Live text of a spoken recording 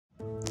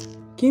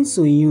Kim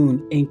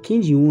So-hyun and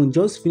Kim Ji-woon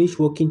just finished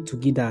working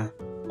together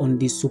on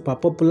the super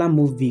popular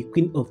movie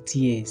Queen of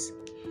Tears.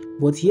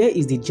 But here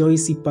is the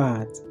juicy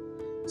part.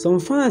 Some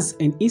fans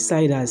and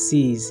insiders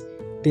says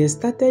they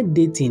started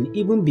dating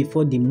even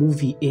before the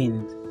movie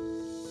ends.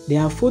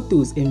 There are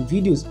photos and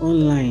videos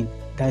online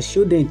that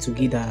show them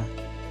together,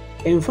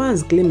 and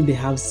fans claim they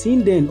have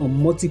seen them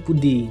on multiple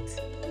dates.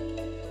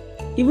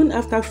 Even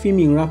after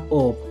filming wrap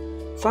up,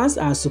 fans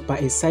are super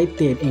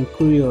excited and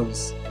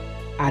curious.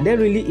 Are they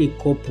really a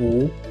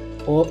couple,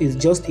 or is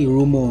just a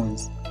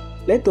romance?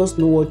 Let us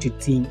know what you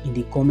think in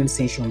the comment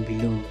section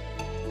below.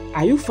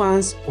 Are you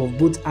fans of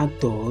both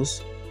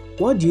actors?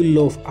 What do you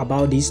love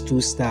about these two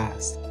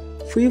stars?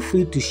 Feel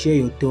free to share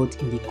your thoughts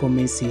in the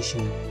comment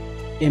section.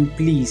 And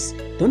please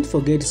don't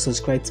forget to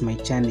subscribe to my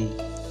channel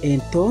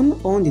and turn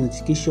on the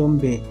notification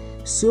bell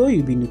so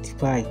you'll be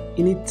notified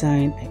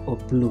anytime I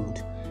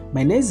upload.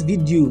 My next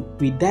video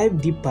will dive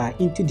deeper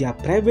into their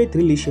private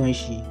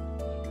relationship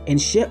and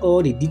share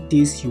all the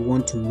details you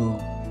want to know.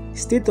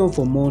 Stay tuned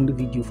for more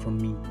video from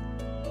me.